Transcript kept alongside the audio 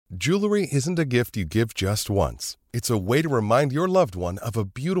Jewelry isn't a gift you give just once. It's a way to remind your loved one of a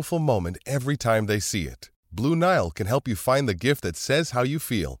beautiful moment every time they see it. Blue Nile can help you find the gift that says how you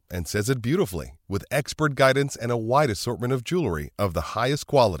feel and says it beautifully, with expert guidance and a wide assortment of jewelry of the highest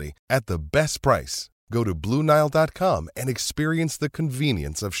quality at the best price. Go to BlueNile.com and experience the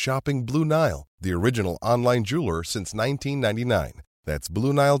convenience of shopping Blue Nile, the original online jeweler since 1999. That's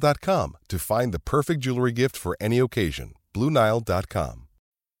BlueNile.com to find the perfect jewelry gift for any occasion. BlueNile.com.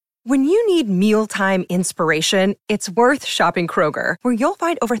 When you need mealtime inspiration, it's worth shopping Kroger, where you'll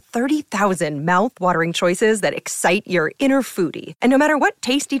find over 30,000 mouth-watering choices that excite your inner foodie. And no matter what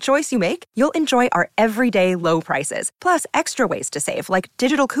tasty choice you make, you'll enjoy our everyday low prices, plus extra ways to save, like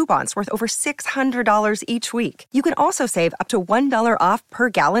digital coupons worth over $600 each week. You can also save up to $1 off per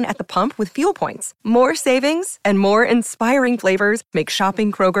gallon at the pump with fuel points. More savings and more inspiring flavors make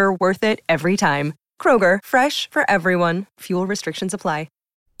shopping Kroger worth it every time. Kroger, fresh for everyone. Fuel restrictions apply.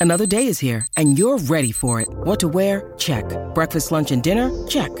 Another day is here, and you're ready for it. What to wear? Check. Breakfast, lunch, and dinner?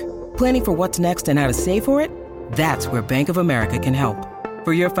 Check. Planning for what's next and how to save for it? That's where Bank of America can help.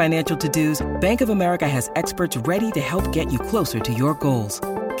 For your financial to-dos, Bank of America has experts ready to help get you closer to your goals.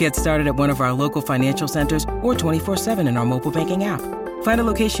 Get started at one of our local financial centers or 24/7 in our mobile banking app. Find a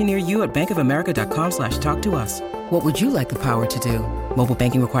location near you at bankofamerica.com/talktous. What would you like the power to do? Mobile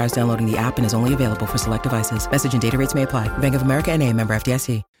banking requires downloading the app and is only available for select devices. Message and data rates may apply. Bank of America N.A., member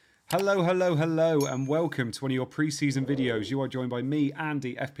FDIC. Hello, and welcome to one of your pre-season videos. You are joined by me,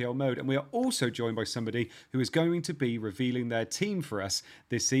 Andy, FPL Mode, and we are also joined by somebody who is going to be revealing their team for us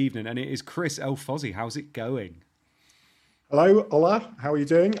this evening, and it is Chris El Fozzy. How's it going? Hello, hola. How are you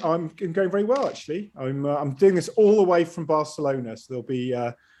doing? I'm going very well, actually. I'm doing this all the way from Barcelona, so there'll be.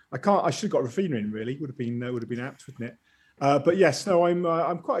 I should have got Rafinha in. Really, would have been apt, wouldn't it? But yes, no,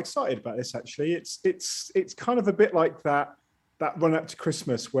 I'm quite excited about this. Actually, it's kind of a bit like that run up to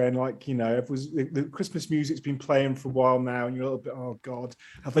Christmas when, like, you know, the Christmas music's been playing for a while now, and you're a little bit, oh God,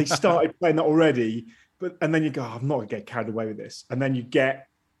 have they started playing that already? And then you go, oh, I'm not gonna get carried away with this. And then you get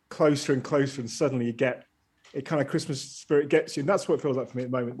closer and closer, and suddenly you get it kind of Christmas spirit gets you. And that's what it feels like for me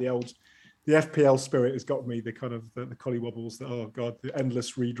at the moment. The FPL spirit has got me, the kind of the collywobbles, oh God, the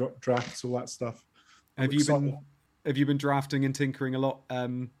endless redrafts, all that stuff. Have you been drafting and tinkering a lot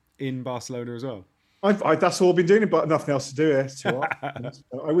in Barcelona as well? That's all I've been doing, but nothing else to do here.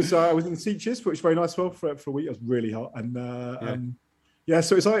 I was in Sitges, which was very nice. Well, for a week, it was really hot, and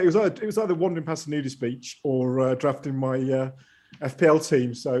so it was either wandering past the nudist beach or drafting my FPL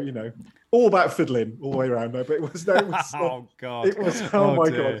team. So, you know, all about fiddling all the way around. No, but it was oh God, it was my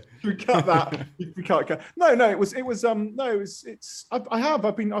God. We cut that. We can't cut. No. I've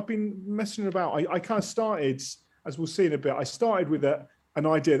been messing about. I kind of started, as we'll see in a bit. I started with an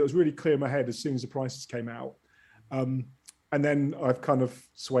idea that was really clear in my head as soon as the prices came out. And then I've kind of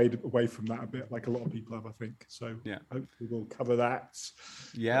swayed away from that a bit, like a lot of people have, I think. So yeah, hopefully we'll cover that.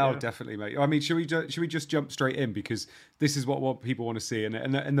 Yeah, oh, definitely, mate. I mean, should we just jump straight in, because this is what people want to see,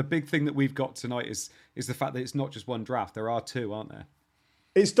 and the big thing that we've got tonight is the fact that it's not just one draft. There are two, aren't there?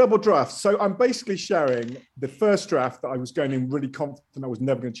 It's double drafts. So I'm basically sharing the first draft that I was going in really confident I was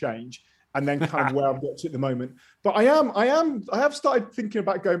never going to change, and then kind of where I've got to at the moment. But I have started thinking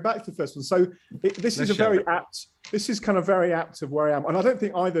about going back to the first one. So this is kind of very apt of where I am. And I don't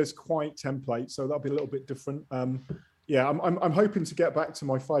think either is quite template, so that'll be a little bit different. I'm hoping to get back to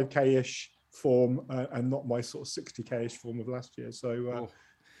my 5K-ish form and not my sort of 60K-ish form of last year. So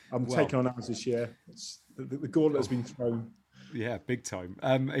I'm taking on ours this year. The gauntlet has been thrown. Yeah, big time.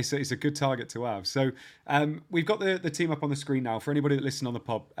 It's a good target to have. So we've got the team up on the screen now for anybody that listens on the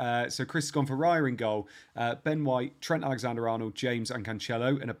pod. So Chris has gone for Raya in goal, Ben White, Trent Alexander-Arnold, James and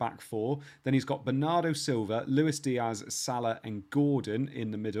Cancelo in a back four. Then he's got Bernardo Silva, Luis Diaz, Salah and Gordon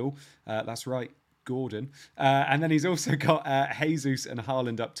in the middle. That's right, Gordon. And then he's also got Jesus and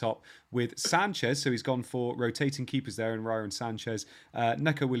Haaland up top with Sanchez. So he's gone for rotating keepers there in Raya and Sanchez.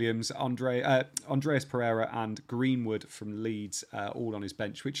 Neco Williams, Andreas Pereira and Greenwood from Leeds all on his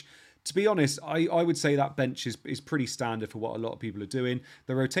bench, which, to be honest, I would say that bench is pretty standard for what a lot of people are doing.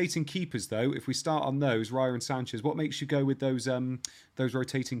 The rotating keepers, though, if we start on those, Raya and Sanchez, what makes you go with those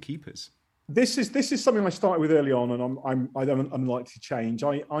rotating keepers? This is something I started with early on, and I don't like to change.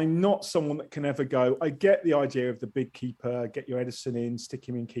 I'm not someone that can ever go. I get the idea of the big keeper, get your Edison in, stick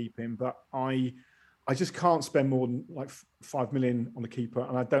him in, keep him, but I just can't spend more than like 5 million on the keeper,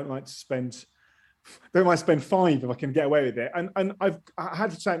 and I don't like to spend 5 if I can get away with it. And I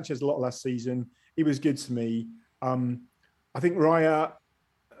had Sanchez a lot last season. He was good to me. I think Raya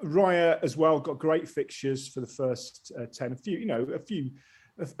as well got great fixtures for the first 10. A few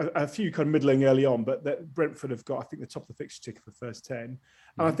a few kind of middling early on, but that Brentford have got, I think, the top of the fixture ticket for the first 10, and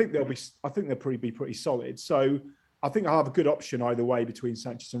I think they'll probably be pretty solid. So I think I'll have a good option either way between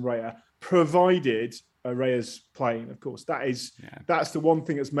Sanchez and Raya, provided Raya's playing. Of course, that's the one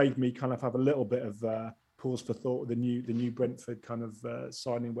thing that's made me kind of have a little bit of pause for thought with the new Brentford kind of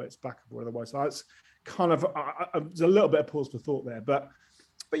signing, where it's backable otherwise. So that's kind of there's a little bit of pause for thought there, but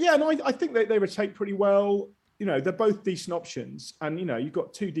yeah, no, I think they rotate pretty well. You know, they're both decent options, and you know, you've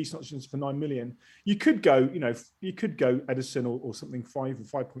got two decent options for 9 million. You could go, Ederson or something 5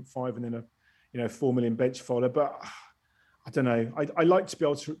 or 5.5, and then a 4 million bench fodder. But I don't know. I like to be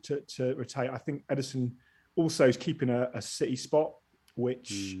able to rotate. I think Ederson also is keeping a City spot,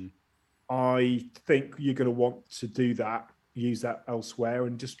 which I think you're going to want to do that, use that elsewhere,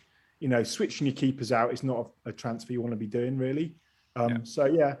 and just switching your keepers out is not a transfer you want to be doing really. So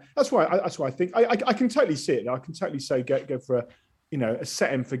yeah, that's why I think I can totally see it. I can totally say go for a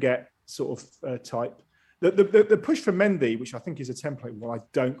set and forget sort of type. The push for Mendy, which I think is a template one, I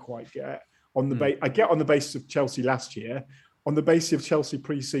don't quite get on the I get on the basis of Chelsea last year, on the basis of Chelsea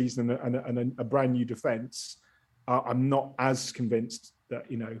pre-season and a brand new defence. I'm not as convinced that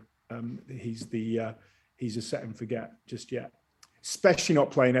he's a set and forget just yet. Especially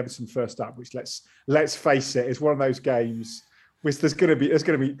not playing Everton first up, which let's face it, is one of those games. Which there's going to be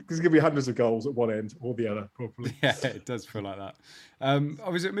hundreds of goals at one end or the other, probably. Yeah, it does feel like that.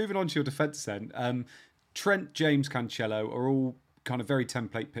 Moving on to your defence then. Trent, James, Cancelo are all kind of very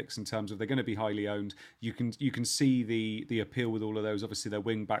template picks in terms of they're going to be highly owned. You can see the appeal with all of those. Obviously, their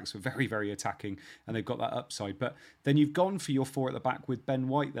wing backs are very, very attacking, and they've got that upside. But then you've gone for your 4 at the back with Ben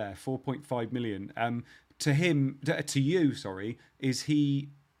White there, 4.5 million. To you, is he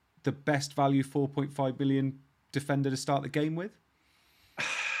the best value 4.5 million defender to start the game with?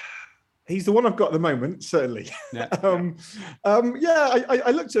 He's the one I've got at the moment, certainly. Yeah.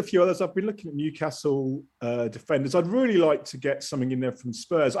 I looked at a few others. I've been looking at Newcastle defenders. I'd really like to get something in there from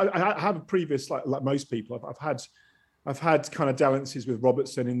Spurs. I have a previous, like most people, I've had kind of dalliances with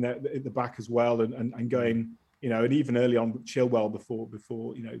Robertson in the back as well, and going, and even early on with Chilwell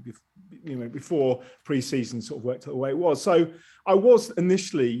before pre-season sort of worked out the way it was. So I was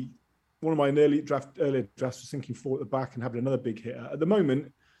initially, one of my earlier drafts was thinking 4 at the back and having another big hitter. At the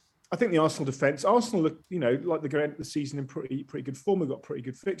moment, I think the Arsenal defence, Arsenal look, like they're going into the season in pretty good form. They've got pretty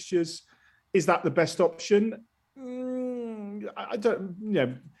good fixtures. Is that the best option? I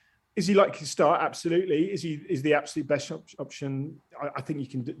don't, is he likely to start? Absolutely. Is the absolute best option? I think you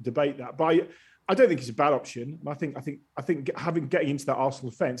can debate that. But I don't think it's a bad option. I think getting into that Arsenal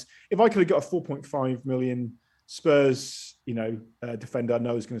defence, if I could have got a 4.5 million Spurs, defender I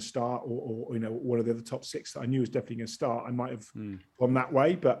know is going to start, or one of the other top 6 that I knew was definitely going to start, I might have gone that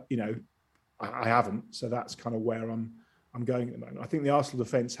way, but I haven't. So that's kind of where I'm going at the moment. I think the Arsenal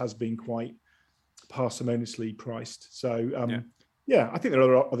defence has been quite parsimoniously priced. So I think there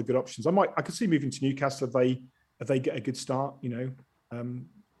are other good options. I could see moving to Newcastle if they get a good start, and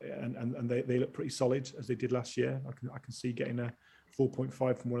they look pretty solid as they did last year. I can see getting a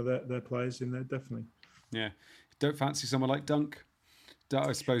 4.5 from one of their players in there, definitely. Yeah. Don't fancy someone like Dunk?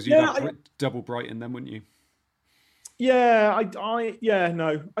 I suppose you'd have double Brighton then, wouldn't you? Yeah,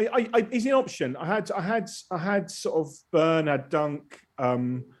 no. He's an option. I had sort of Burn, had Dunk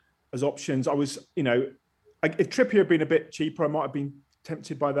as options. I was, if Trippier had been a bit cheaper, I might have been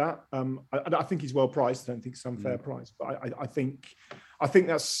tempted by that. I think he's well priced. I don't think it's an unfair price, but I think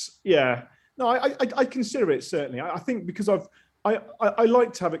that's No, I consider it certainly. I think because I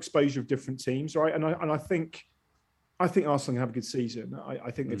like to have exposure of different teams, right? And I think Arsenal can have a good season. I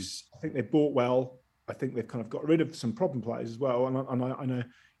think they've bought well. I think they've kind of got rid of some problem players as well. And I know,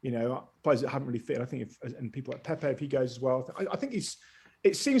 players that haven't really fit. I think and people like Pepe, if he goes as well, I think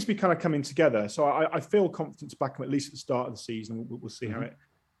it seems to be kind of coming together. So I feel confident to back him at least at the start of the season. We'll see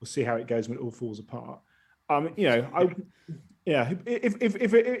how it goes when it all falls apart. If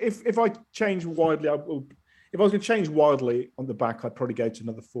I change widely, if I was going to change wildly on the back, I'd probably go to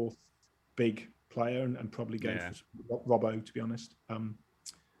another 4th big player and probably go for Robbo, to be honest. But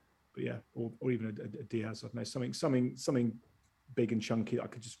yeah, or even a Diaz. I don't know, something big and chunky that I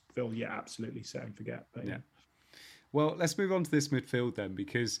could just feel. Yeah, absolutely set and forget. But yeah. Well, let's move on to this midfield then,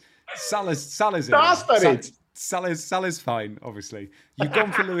 because Salah's in. Salah's fine, obviously. You've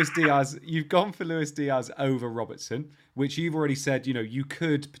gone for Luis Diaz. You've gone for Luis Diaz over Robertson, which you've already said, you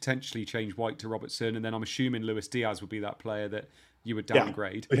could potentially change White to Robertson, and then I'm assuming Luis Diaz would be that player that you would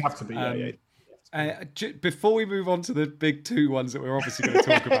downgrade. It would have to be, before we move on to the big 2 ones that we're obviously going to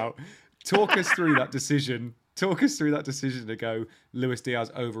talk about, talk us through that decision. Talk us through that decision to go Luis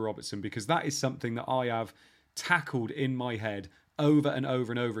Diaz over Robertson, because that is something that I have tackled in my head over and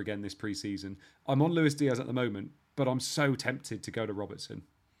over and over again this pre-season. I'm on Luis Diaz at the moment, but I'm so tempted to go to Robertson.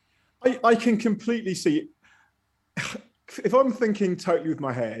 I can completely see. If I'm thinking totally with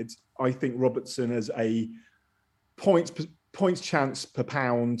my head, I think Robertson as a points chance per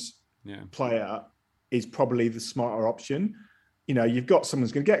pound player is probably the smarter option. You know, you've got someone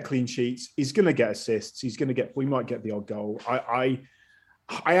who's going to get clean sheets. He's going to get assists. We might get the odd goal. I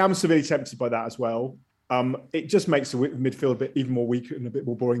am severely tempted by that as well. It just makes the midfield a bit even more weak and a bit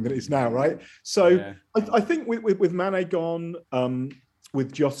more boring than it is now, right? So I think with Mane gone,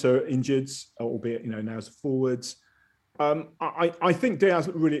 with Jota injured, albeit now as a forwards, I think Diaz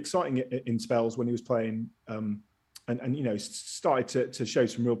was really exciting in spells when he was playing, and started to show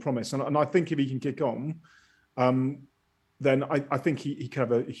some real promise. And I think if he can kick on, then I think he could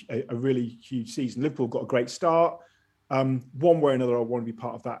have a really huge season. Liverpool got a great start. One way or another, I want to be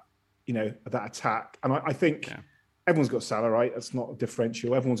part of that, that attack. And I think everyone's got Salah, right? That's not a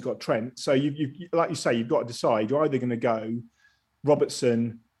differential. Everyone's got Trent. So you like you say, you've got to decide. You're either going to go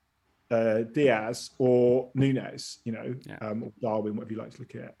Robertson, Diaz, or Nunes, or Darwin, whatever you like to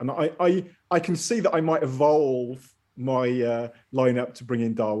look at. And I can see that I might evolve my lineup to bring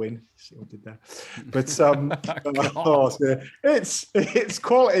in Darwin. See what I did there? But it's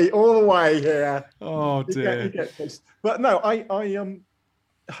quality all the way here. Oh dear. But no, I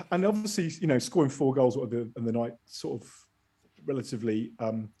and obviously scoring 4 goals in the night sort of relatively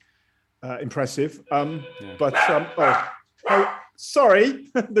impressive. But sorry,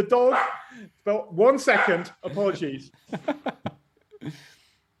 the dog. Well, 1 second. Apologies.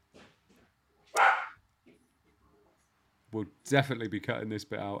 We'll definitely be cutting this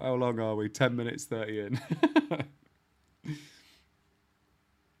bit out. How long are we? 10 minutes, 30 in.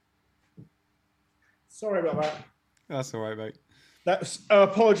 Sorry about that. That's all right, mate. That's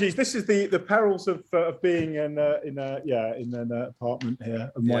apologies. This is the perils of being in an apartment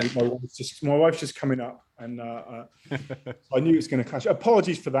here. And my wife's just coming up, and so I knew it was going to clash.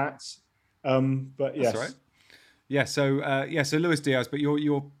 Apologies for that. But yes, that's all right. So Luis Diaz. But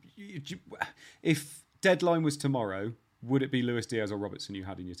if deadline was tomorrow, would it be Luis Diaz or Robertson you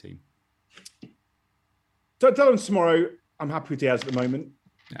had in your team? Deadline tomorrow. I'm happy with Diaz at the moment.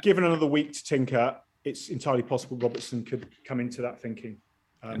 Yeah. Given another week to tinker, it's entirely possible Robertson could come into that thinking.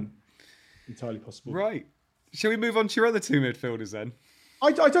 Entirely possible. Right. Shall we move on to your other 2 midfielders then?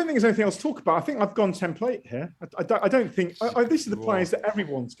 I don't think there's anything else to talk about. I think I've gone template here. I don't think... these are the players that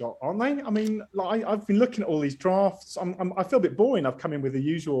everyone's got, aren't they? I mean, I've been looking at all these drafts. I feel a bit boring. I've come in with the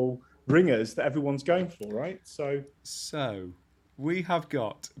usual ringers that everyone's going for, right? So we have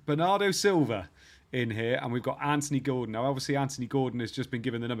got Bernardo Silva in here, and we've got Anthony Gordon. Now, obviously, Anthony Gordon has just been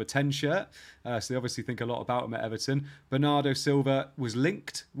given the number 10 shirt, so they obviously think a lot about him at Everton. Bernardo Silva was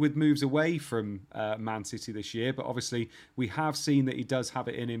linked with moves away from Man City this year, but obviously we have seen that he does have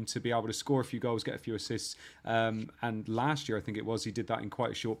it in him to be able to score a few goals, get a few assists, and last year, I think it was, he did that in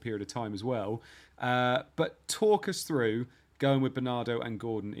quite a short period of time as well. But talk us through going with Bernardo and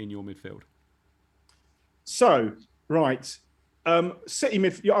Gordon in your midfield. So, right. City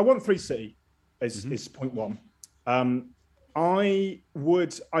midfield. I want 3 City. Is point 1. I've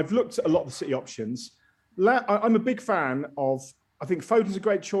looked at a lot of the City options. I'm a big fan of, I think Foden's a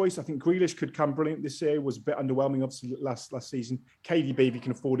great choice. I think Grealish could come brilliant this year. Was a bit underwhelming, obviously, last season. KDB, if you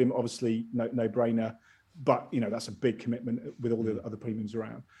can afford him, obviously, no-brainer. But, that's a big commitment with all the other premiums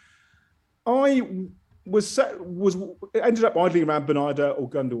around. I ended up idling around Bernardo or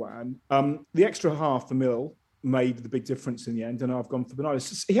Gundogan. The extra half a mil made the big difference in the end, and I've gone for Bernardo.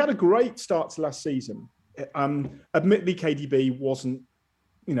 He had a great start to last season. Admittedly, KDB wasn't,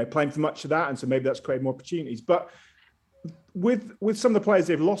 playing for much of that, and so maybe that's created more opportunities. But with some of the players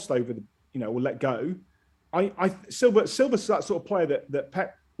they've lost over or let go, Silva's that sort of player that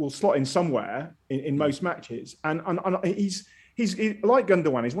Pep will slot in somewhere in most matches, and he's like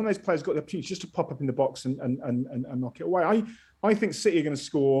Gundogan. He's one of those players who's got the opportunity just to pop up in the box and knock it away. I think City are going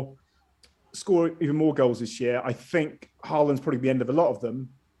to score even more goals this year. I think Haaland's probably the end of a lot of them,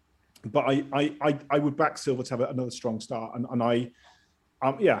 but I would back Silva to have another strong start, and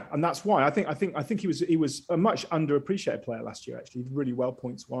that's why I think he was a much underappreciated player last year. Actually, he did really well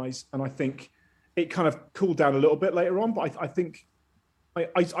points wise, and I think it kind of cooled down a little bit later on. But I think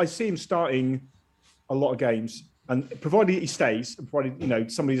I see him starting a lot of games, and provided he stays, provided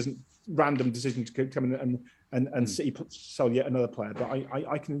somebody doesn't random decision to come in and City sell yet another player. But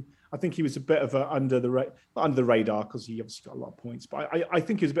I think he was a bit of under the radar because he obviously got a lot of points. But I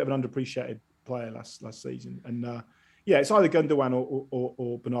think he was a bit of an underappreciated player last season. And it's either Gundogan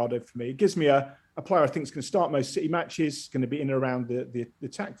or Bernardo for me. It gives me a player I think is going to start most City matches, going to be in and around the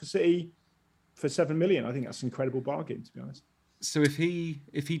attack for City for 7 million. I think that's an incredible bargain, to be honest. So if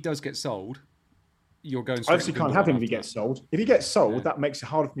he does get sold, you're going I straight obviously to can't have him Gundogan if he after gets sold. If he gets sold, Yeah. that makes it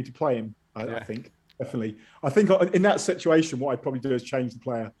harder for me to play him. I Yeah. think definitely. I think in that situation, what I'd probably do is change the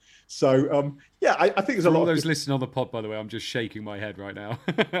player. So yeah, I think there's For a lot all of those listening on the pod, by the way, I'm just shaking my head right now.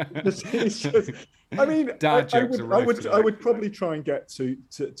 it's just, I mean, Dad jokes are rife I tonight. would probably try and get to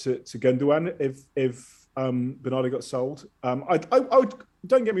Gundogan if Bernardo got sold. I would.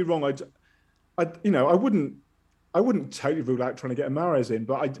 Don't get me wrong. I wouldn't totally rule out trying to get a Mahrez in,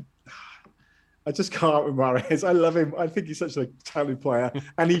 but I just can't with Mahrez. I love him. I think he's such a talented player,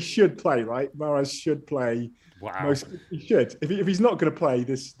 and he should play. Right, Mahrez should play. Wow. He should. If he's not going to play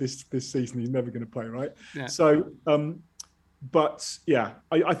this season, he's never going to play. Right. Yeah. So, but yeah,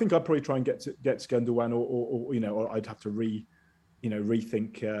 I think I'd probably try and get to Gundogan, or I'd have to rethink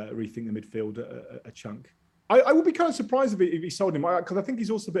the midfield a chunk. I would be kind of surprised if he sold him, because I think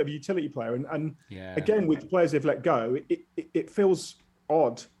he's also a bit of a utility player, and Yeah. again with players they've let go, it feels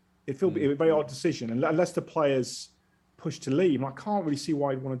odd. It feels a very odd decision, and unless the players push to leave, I can't really see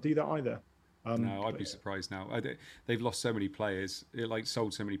why I'd want to do that either. No, I'd be surprised now. They've lost so many players,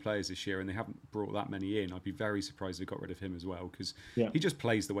 sold so many players this year, and they haven't brought that many in. I'd be very surprised they got rid of him as well, because he just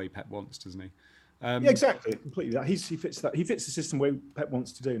plays the way Pep wants, doesn't he? Yeah, exactly, completely. He fits that. He fits the system where Pep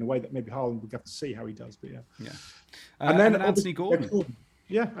wants to do in a way that maybe Haaland would have to see how he does. But yeah. And then Anthony Gordon.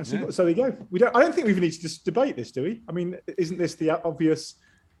 Yeah, so there you go. I don't think we even need to just debate this, do we? I mean, isn't this the obvious?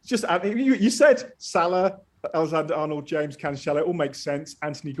 Just you said Salah, Alexander-Arnold, James, Cancelo, all makes sense.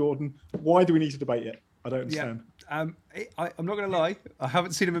 Anthony Gordon. Why do we need to debate it? I don't understand. I'm not going to lie. I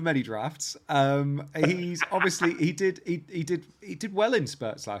haven't seen him in many drafts. He's obviously he did well in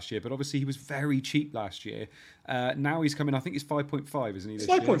spurts last year, but obviously he was very cheap last year. Now he's coming. I think he's 5.5, isn't he?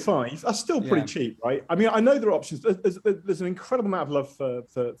 5.5. That's still pretty cheap, right? I mean, I know there are options. There's an incredible amount of love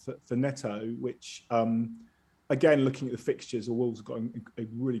for Neto, which again, looking at the fixtures, the Wolves have got a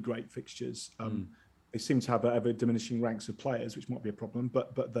really great fixtures. They seem to have ever diminishing ranks of players, which might be a problem.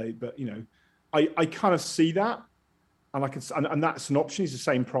 But I kind of see that. And that's an option. It's the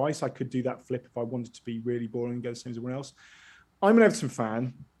same price. I could do that flip if I wanted to be really boring and go the same as everyone else. I'm an Everton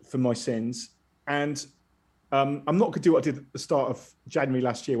fan for my sins, and I'm not going to do what I did at the start of January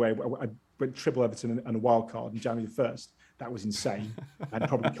last year, where I went triple Everton and a wild card on January the 1st. That was insane and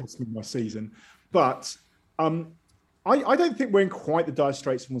probably cost me my season. But I don't think we're in quite the dire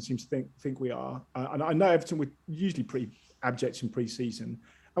straits everyone seems to think we are. And I know Everton were usually pretty abject in pre-season.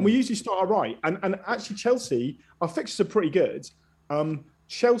 And we usually start all right. And actually, Chelsea, our fixtures are pretty good.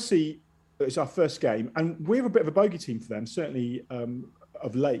 Chelsea is our first game, and we have a bit of a bogey team for them, certainly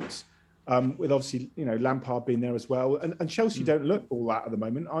of late, with obviously Lampard being there as well. And Chelsea don't look all that at the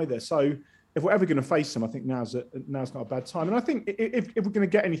moment either. So if we're ever going to face them, I think now's not a bad time. And I think if we're going to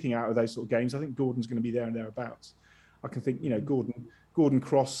get anything out of those sort of games, I think Gordon's going to be there and thereabouts. I can think Gordon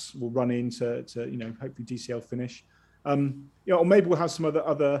Cross will run into hopefully DCL finish. Or maybe we'll have some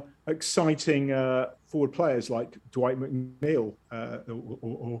other exciting forward players like Dwight McNeil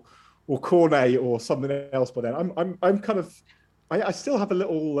or Cornet or something else by then. I'm kind of I still have a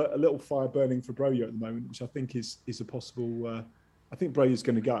little fire burning for Broja at the moment, which I think is a possible. I think Broja's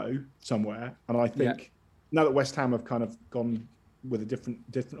going to go somewhere, and I think now that West Ham have kind of gone with a different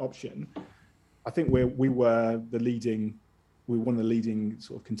option, I think we were one of the leading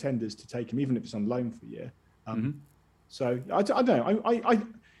sort of contenders to take him, even if it's on loan for a year. So I don't know.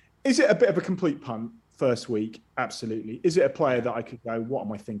 Is it a bit of a complete punt first week? Absolutely. Is it a player that I could go, what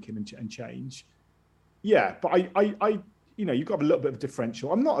am I thinking, and change? Yeah, but you've got a little bit of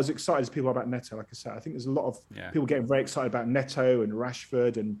differential. I'm not as excited as people are about Neto. Like I said, I think there's a lot of people getting very excited about Neto and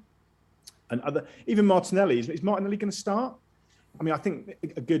Rashford and other, even Martinelli. Is Martinelli going to start? I mean, I think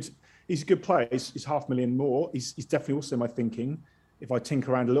he's a good player. He's $500,000 more. He's definitely also my thinking if I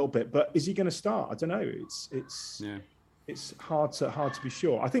tinker around a little bit. But is he going to start? I don't know. It's hard to be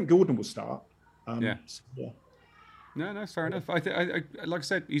sure. I think Gordon will start. No, fair enough. I like I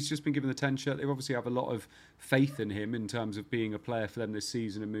said, he's just been given the 10 shirt. They obviously have a lot of faith in him in terms of being a player for them this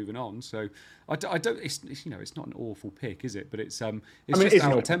season and moving on. So I don't. It's not an awful pick, is it? But it's just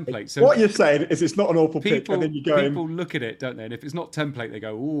out of template. So what you're saying is it's not an awful pick, and then you go. People look at it, don't they? And if it's not template, they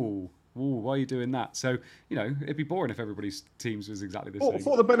go, ooh, why are you doing that? So, it'd be boring if everybody's teams was exactly the same.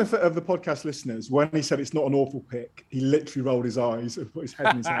 For the benefit of the podcast listeners, when he said it's not an awful pick, he literally rolled his eyes and put his head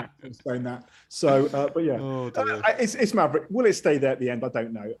in his hand and explained that. So, but yeah, it's Maverick. Will it stay there at the end? I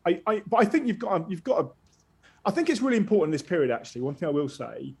don't know. But I think you've got to. I think it's really important in this period, actually. One thing I will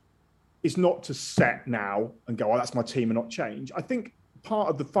say is not to set now and go, that's my team and not change. I think part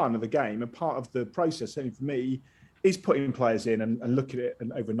of the fun of the game and part of the process, certainly for me, is putting players in and look at it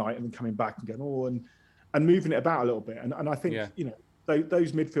and overnight and then coming back and going, moving it about a little bit. And I think,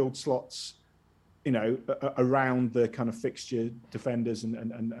 those midfield slots, around the kind of fixture defenders and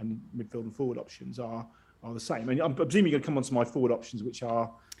midfield and forward options are the same. And I'm presuming you're going to come on to my forward options, which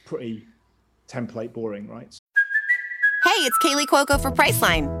are pretty template boring, right? Hey, it's Kaylee Cuoco for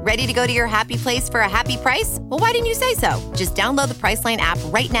Priceline. Ready to go to your happy place for a happy price? Well, why didn't you say so? Just download the Priceline app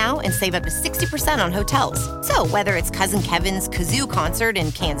right now and save up to 60% on hotels. So whether it's Cousin Kevin's Kazoo Concert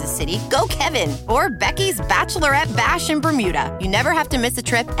in Kansas City, go Kevin, or Becky's Bachelorette Bash in Bermuda, you never have to miss a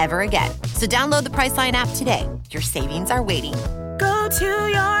trip ever again. So download the Priceline app today. Your savings are waiting. Go to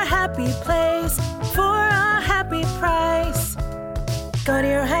your happy place for a happy price. Go to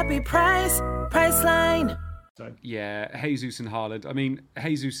your happy price, Priceline. Yeah, Jesus and Haaland. I mean,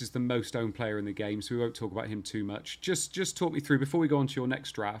 Jesus is the most owned player in the game, so we won't talk about him too much. Just talk me through, before we go on to your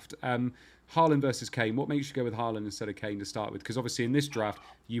next draft, Haaland versus Kane. What makes you go with Haaland instead of Kane to start with? Because obviously in this draft,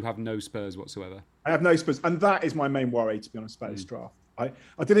 you have no Spurs whatsoever. I have no Spurs, and that is my main worry, to be honest, about this draft. I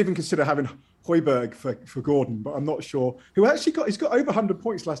didn't even consider having Højbjerg for Gordon, but I'm not sure. He's got over 100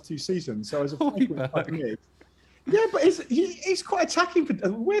 points last 2 seasons, so as a Højbjerg. Yeah, but he's quite attacking. A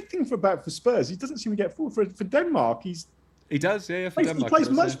weird thing for Spurs, he doesn't seem to get forward. For Denmark, he does, yeah. For Denmark, he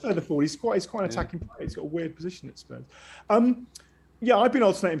plays much further forward. He's quite an attacking player. He's got a weird position at Spurs. I've been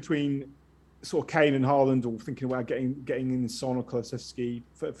alternating between sort of Kane and Haaland, or thinking about getting in Son or Kulusevski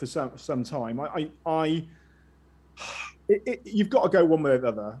for some time. You've got to go one way or the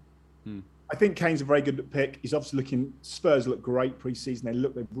other. I think Kane's a very good pick. He's obviously Spurs look great pre-season.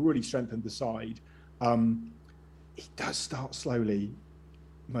 They've really strengthened the side. He does start slowly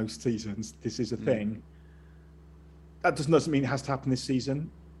most seasons. This is a thing. That doesn't mean it has to happen this season.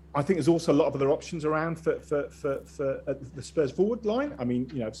 I think there's also a lot of other options around for the Spurs forward line. I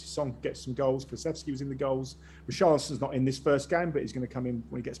mean, Son gets some goals. Kulusevski was in the goals. Richarlison's not in this first game, but he's going to come in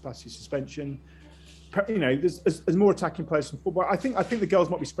when he gets past his suspension. There's more attacking players from football. I think the goals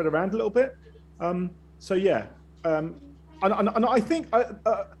might be spread around a little bit. And I think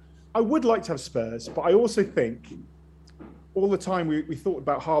I would like to have Spurs, but I also think all the time we thought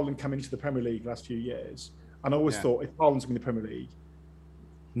about Haaland coming into the Premier League last few years, and I always thought if Haaland's in the Premier League,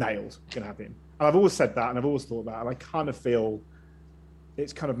 nailed, going to have him. And I've always said that, and I've always thought that, and I kind of feel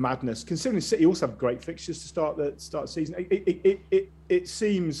it's kind of madness considering City also have great fixtures to start the season. It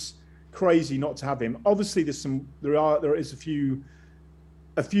seems crazy not to have him. Obviously, there is a few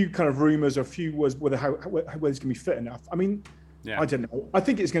kind of rumours or a few words whether he's going to be fit enough. I mean. Yeah. I don't know. I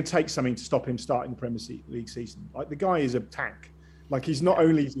think it's going to take something to stop him starting the Premier League season. Like, the guy is a tank. Like, he's not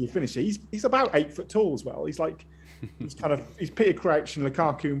only is he a finisher, he's about 8 foot tall as well. He's Peter Crouch and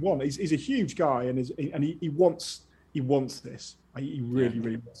Lukaku in one. He's a huge guy, and he wants this. He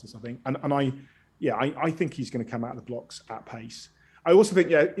really wants this, I think. And I think he's going to come out of the blocks at pace. I also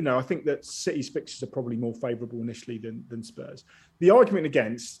think, I think that City's fixtures are probably more favourable initially than Spurs. The argument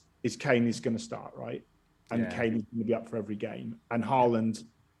against is Kane is going to start, right? And Kane is going to be up for every game. And Haaland,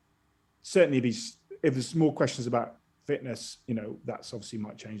 certainly if there's more questions about fitness, that's obviously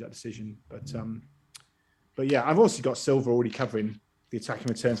might change that decision. But I've also got Silva already covering the attacking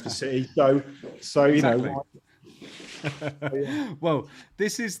returns for City. So exactly. Well,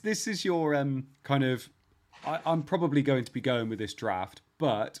 this is your kind of. I'm probably going to be going with this draft,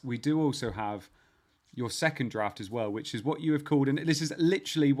 but we do also have your second draft as well, which is what you have called, and this is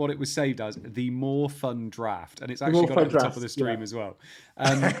literally what it was saved as, the more fun draft. And it's actually got at the top of the stream as well.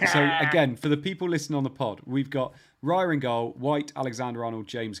 So again, for the people listening on the pod, we've got Raya in goal, White, Alexander-Arnold,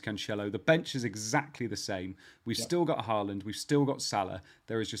 James Cancelo. The bench is exactly the same. We've still got Haaland, we've still got Salah.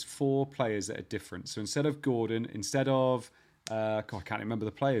 There is just 4 players that are different. So instead of Gordon, instead of, I can't remember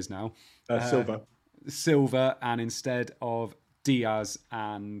the players now. Silva, and instead of Diaz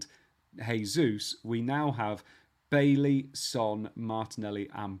and Jesus, we now have Bailey, Son, Martinelli,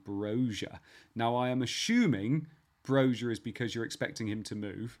 and Brozier. Now, I am assuming Brozier is because you're expecting him to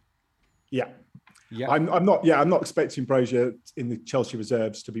move. Yeah. I'm not expecting Brozier in the Chelsea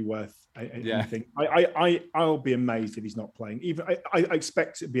reserves to be worth anything. I'll be amazed if he's not playing. Even I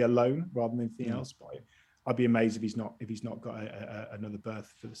expect it to be a loan rather than anything else. But I'd be amazed if he's not got another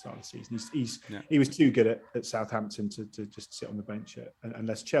berth for the start of the season. He was too good at Southampton to just sit on the bench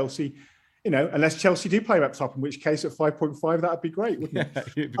unless Chelsea do play him up top, in which case at 5.5 that'd be great, wouldn't it?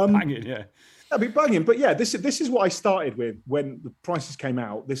 It'd be banging, that'd be banging. But this is what I started with when the prices came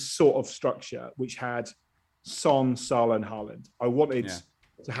out. This sort of structure which had Son, Salah, and Haaland. I wanted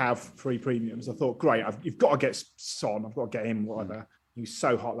to have 3 premiums. I thought, great, you've got to get Son. I've got to get him. Whatever. He was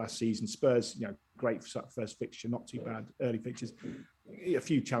so hot last season. Spurs, great first fixture, not too bad. Early fixtures, a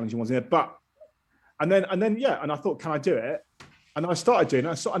few challenging ones in there, and I thought, can I do it? And I started doing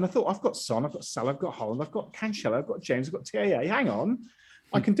it. And I thought, I've got Son, I've got Salah, I've got Holland, I've got Cancelo, I've got James, I've got TAA. Hang on,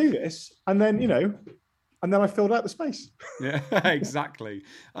 I can do this. And then, and then I filled out the space. Yeah, exactly.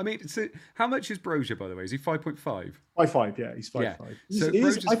 I mean, so how much is Brozier, by the way? Is he 5.5? 5.5, yeah, he's 5.5. Yeah. So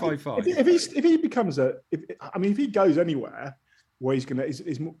Brozier's 5.5. If he becomes if he goes anywhere where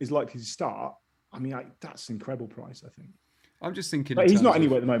is likely to start, I mean, that's an incredible price, I think. I'm just thinking. But he's not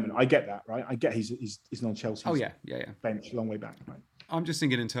anywhere at the moment. I get that, right? I get he's non Chelsea. Oh yeah. Bench, a long way back, right? I'm just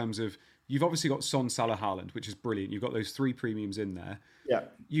thinking in terms of, you've obviously got Son, Salah, Haaland, which is brilliant. You've got those 3 premiums in there. Yeah.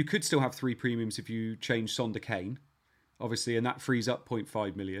 You could still have 3 premiums if you change Son to Kane, obviously, and that frees up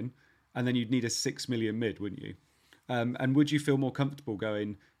 0.5 million. And then you'd need a 6 million mid, wouldn't you? And would you feel more comfortable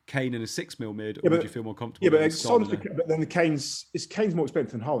going Kane and a 6 mil mid, or would you feel more comfortable? Yeah, but then Kane's more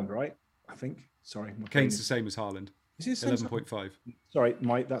expensive than Haaland, right? I think. Sorry, Kane's the same as Haaland. Is he 11.5? Sorry,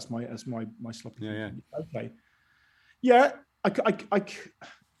 that's my sloppy. Yeah. Okay. Yeah, I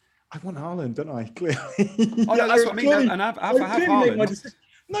want Haaland, don't I? Clearly. Oh, no, that's what I mean. And have Haaland.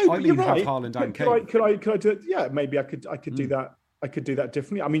 No, but you're right. Have Haaland and Kane. Could I do it? Yeah, maybe I could do that. I could do that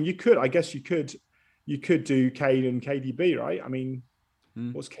differently. I mean, you could. I guess you could do Kane and KDB, right? I mean,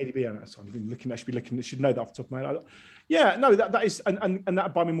 what's KDB? I should be looking. I should know that off the top of my head. Yeah, no, that is, and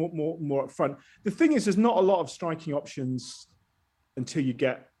that buy me more up front. The thing is, there's not a lot of striking options until you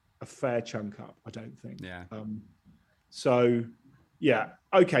get a fair chunk up. I don't think. Yeah. So, yeah,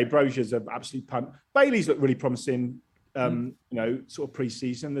 okay. Brozier's an absolute punt. Bailey's looked really promising. Sort of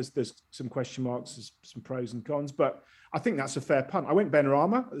pre-season. There's some question marks, there's some pros and cons, but I think that's a fair punt. I went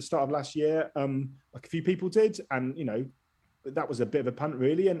Benrahma at the start of last year, like a few people did, and that was a bit of a punt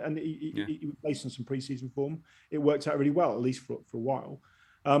really, and he based on some pre-season form, it worked out really well, at least for a while.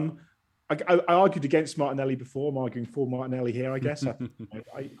 I argued against Martinelli before. I'm arguing for Martinelli here, I guess.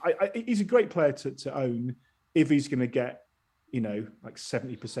 He's a great player to own if he's going to get, like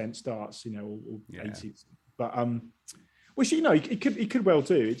 70% starts, or 80. But which he could well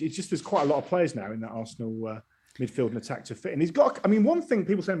do. It's just there's quite a lot of players now in that Arsenal midfield and attack to fit, and he's got. I mean, one thing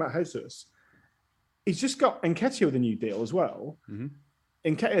people say about Jesus, he's just got Nketiah with a new deal as well. Mm-hmm.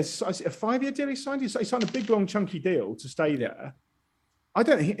 Nketiah, a 5-year deal he signed. He signed a big, long, chunky deal to stay there. I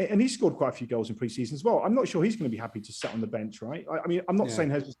don't, and he scored quite a few goals in pre-season as well. I'm not sure he's going to be happy to sit on the bench, right? I mean, I'm not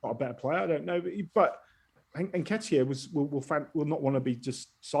saying Jesus not a better player. I don't know, but Nketiah will not want to be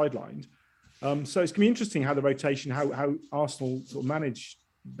just sidelined. So it's going to be interesting how the rotation, how Arsenal sort of manage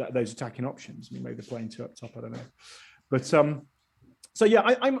those attacking options. I mean, maybe they're playing 2 up top. I don't know, but so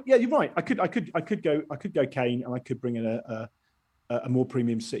yeah, you're right. I could go Kane, and I could bring in a more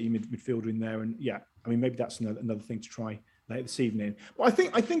premium City midfielder in there, and I mean maybe that's another thing to try later this evening. But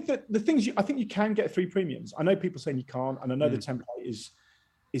I think that the things I think you can get 3 premiums. I know people saying you can't, and I know the template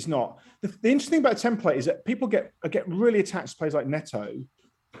is not. The interesting thing about a template is that people get really attached to players like Neto.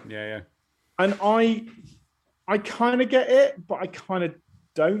 Yeah. And I kind of get it, but I kind of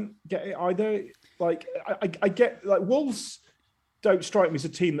don't get it either. Like I get, like, Wolves don't strike me as a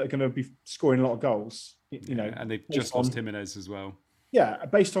team that are going to be scoring a lot of goals. And they've just lost Jimenez as well. Yeah,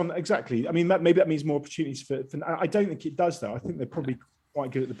 based on exactly. I mean, maybe that means more opportunities for. I don't think it does though. I think they're probably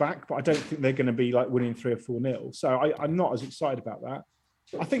quite good at the back, but I don't think they're going to be like winning 3 or 4-0. So I'm not as excited about that.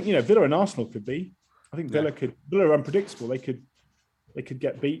 I think Villa and Arsenal could be. I think Villa are unpredictable. They could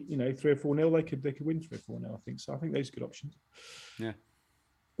get beat, 3 or 4-0. They could win 3 or 4-0. I think so. I think those are good options. Yeah.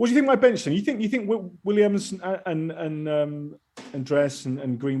 What do you think my bench then? You think Williams and Andreas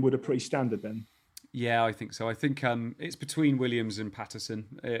and Greenwood are pretty standard then? Yeah, I think so. I think it's between Williams and Patterson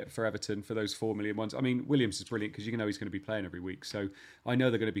for Everton for those 4 million ones. I mean, Williams is brilliant because he's going to be playing every week. So I know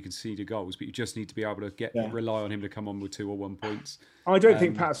they're going to be conceding goals, but you just need to be able to rely on him to come on with 2 or 1 points. I don't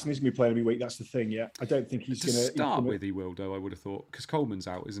think Patterson is going to be playing every week. That's the thing. Yeah, I don't think he's going to start with. He will, though. I would have thought because Coleman's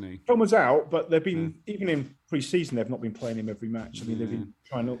out, isn't he? Coleman's out, but they've been even in pre-season. They've not been playing him every match. I mean, they've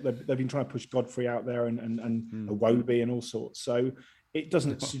been trying to push Godfrey out there and Iwobi and all sorts. So. It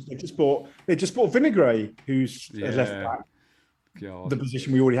doesn't. They just bought Vinagre, who's left back. The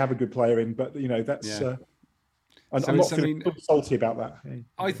position we already have a good player in, but that's. I'm not feeling salty about that.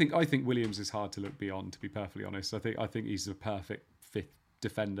 I think Williams is hard to look beyond. To be perfectly honest, I think he's the perfect 5th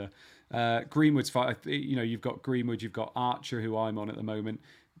defender. Greenwood's fine. You've got Greenwood, you've got Archer, who I'm on at the moment.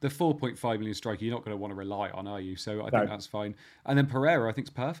 The 4.5 million striker, you're not going to want to rely on, are you? So I think that's fine. And then Pereira, I think,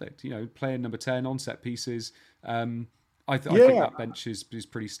 is perfect. Playing number 10 on set pieces. I think that bench is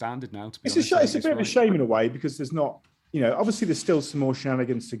pretty standard now. To be honest, it's a bit of a shame in a way because there's not, obviously there's still some more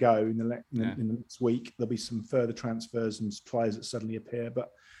shenanigans to go in the next week. There'll be some further transfers and players that suddenly appear.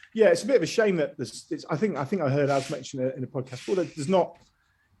 But yeah, it's a bit of a shame that I think I heard Az mention in a podcast. Well,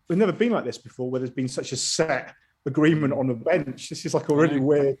 we've never been like this before, where there's been such a set agreement on a bench. This is like a really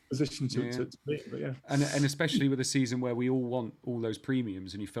weird position to be. But yeah, and especially with a season where we all want all those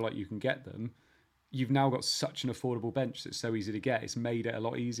premiums, and you feel like you can get them. You've now got such an affordable bench that's so easy to get. It's made it a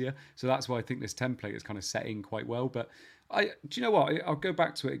lot easier. So that's why I think this template is kind of set in quite well. But do you know what? I'll go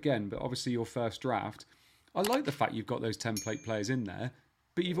back to it again. But obviously your first draft, I like the fact you've got those template players in there,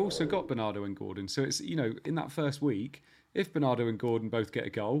 but you've also got Bernardo and Gordon. So it's, in that first week, if Bernardo and Gordon both get a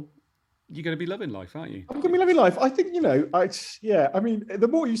goal, you're going to be loving life, aren't you? I'm going to be loving life. I think, I mean, the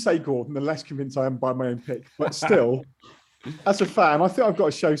more you say Gordon, the less convinced I am by my own pick. But still, as a fan, I think I've got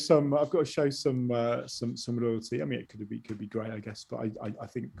to show some loyalty. I mean, it could be great, I guess. But I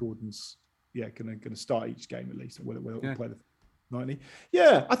think Gordon's going to start each game at least. We'll play the nightly.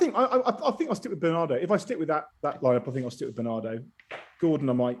 Yeah, I think I'll stick with Bernardo. If I stick with that lineup, I think I'll stick with Bernardo. Gordon,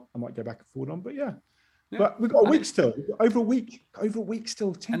 I might go back and forward on. But yeah. But we've got a week still. Over a week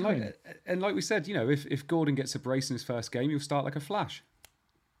still. And like we said, if Gordon gets a brace in his first game, you'll start like a flash.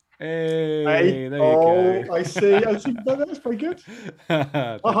 Hey, there you go. I see. That's very good.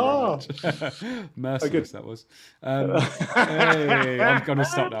 Aha! Merciless, that was. Hey, I'm going to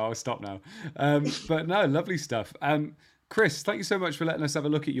stop now. I'll stop now. But no, lovely stuff. Chris, thank you so much for letting us have a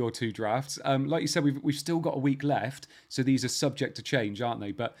look at your two drafts. Like you said, we've still got a week left, so these are subject to change, aren't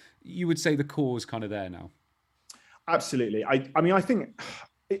they? But you would say the core is kind of there now. Absolutely. I mean, I think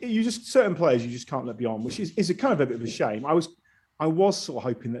you just certain players you just can't let beyond, which is a kind of a bit of a shame. I was sort of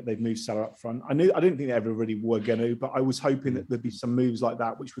hoping that they'd move Salah up front. I didn't think they ever really were going to, but I was hoping that there'd be some moves like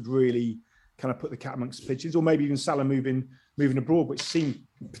that, which would really kind of put the cat amongst the pigeons, or maybe even Salah moving abroad, which seemed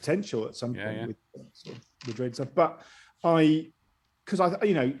potential at some point with sort of Madrid stuff. But because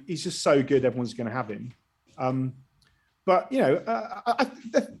he's just so good, everyone's going to have him. But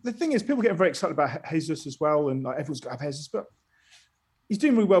the thing is, people get very excited about Jesus as well, and everyone's got to have Jesus. But he's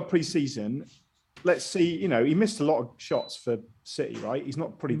doing really well pre-season. Let's see. He missed a lot of shots for City, right? He's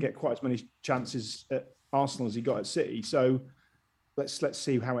not probably get quite as many chances at Arsenal as he got at City. So let's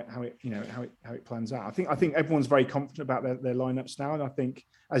see how it plans out. I think everyone's very confident about their lineups now, and I think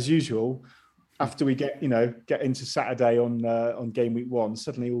as usual, after we get into Saturday on game week 1,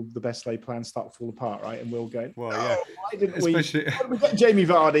 suddenly all the best laid plans start to fall apart, right? And we'll go, why didn't we get Jamie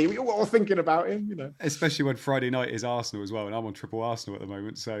Vardy? We were all thinking about him, Especially when Friday night is Arsenal as well, and I'm on triple Arsenal at the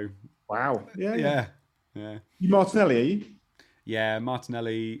moment. So wow, yeah. You Martinelli, are you? Yeah,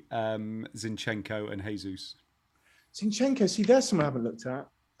 Martinelli, Zinchenko, and Jesus. Zinchenko, see, there's someone I haven't looked at.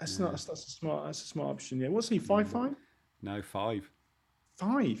 That's a smart option. Yeah, what's he? 5'5"? No, 5.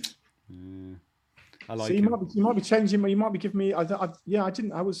 5. Yeah. I like. So you might be changing. You might be giving me. I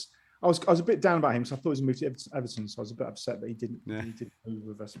didn't. I was a bit down about him, so I thought he was moved to Everton. So I was a bit upset that he didn't move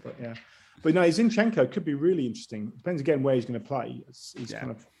with us. But yeah, but no, Zinchenko could be really interesting. Depends again where he's going to play. He's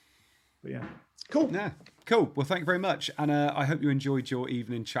kind of. But yeah, cool. Yeah, cool. Well, thank you very much, and I hope you enjoyed your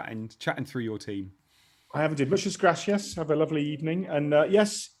evening chatting through your team. I have indeed. Muchas gracias. Have a lovely evening, and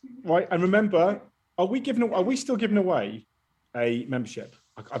yes, right. And remember, are we still giving away a membership?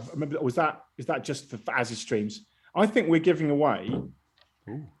 I remember, is that just for Az's streams? I think we're giving away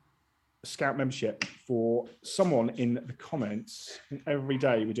a Scout membership for someone in the comments. Every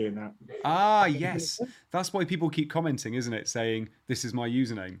day we're doing that. Ah, yes. That's why people keep commenting, isn't it? Saying, this is my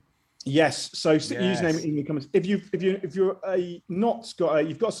username. Yes. So stick your username in the comments. If you're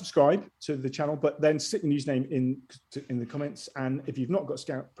you've got to subscribe to the channel, but then stick your username in the comments. And if you've not got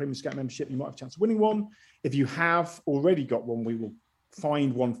Premium Scout membership, you might have a chance of winning one. If you have already got one, we will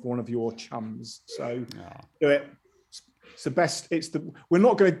find one for one of your chums. So do it. It's the best. We're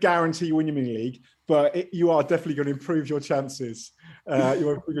not going to guarantee you win your mini league, but you are definitely going to improve your chances. You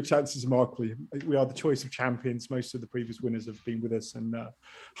will improve your chances markedly. We are the choice of champions. Most of the previous winners have been with us, and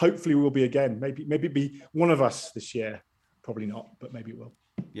hopefully we'll be again. Maybe be one of us this year. Probably not, but maybe it will.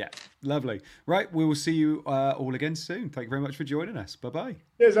 Yeah, lovely. Right, we will see you all again soon. Thank you very much for joining us. Bye-bye.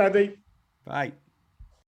 Cheers, Andy. Bye.